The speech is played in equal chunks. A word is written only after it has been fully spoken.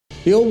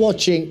You're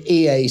watching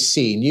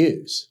EAC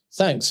News.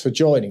 Thanks for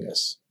joining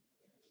us.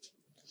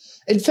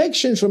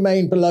 Infections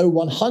remain below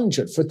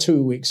 100 for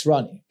 2 weeks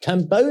running.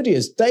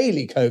 Cambodia's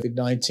daily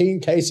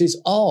Covid-19 cases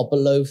are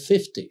below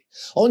 50.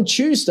 On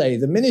Tuesday,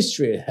 the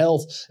Ministry of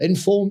Health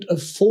informed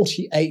of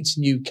 48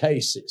 new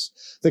cases.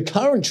 The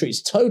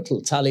country's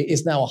total tally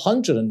is now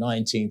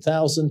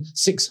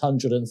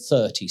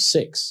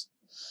 119,636.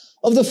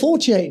 Of the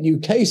 48 new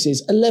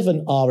cases,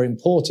 11 are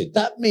imported.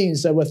 That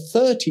means there were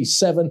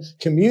 37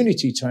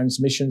 community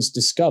transmissions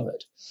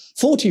discovered.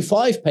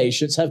 45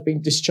 patients have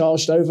been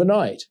discharged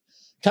overnight.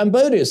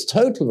 Cambodia's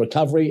total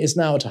recovery is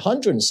now at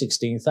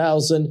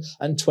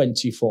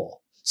 116,024.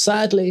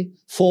 Sadly,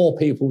 4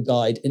 people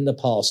died in the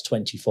past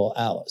 24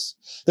 hours.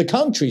 The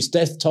country's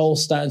death toll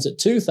stands at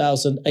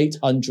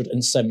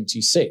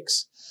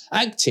 2,876.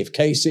 Active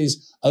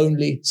cases,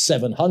 only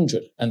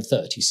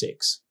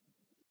 736.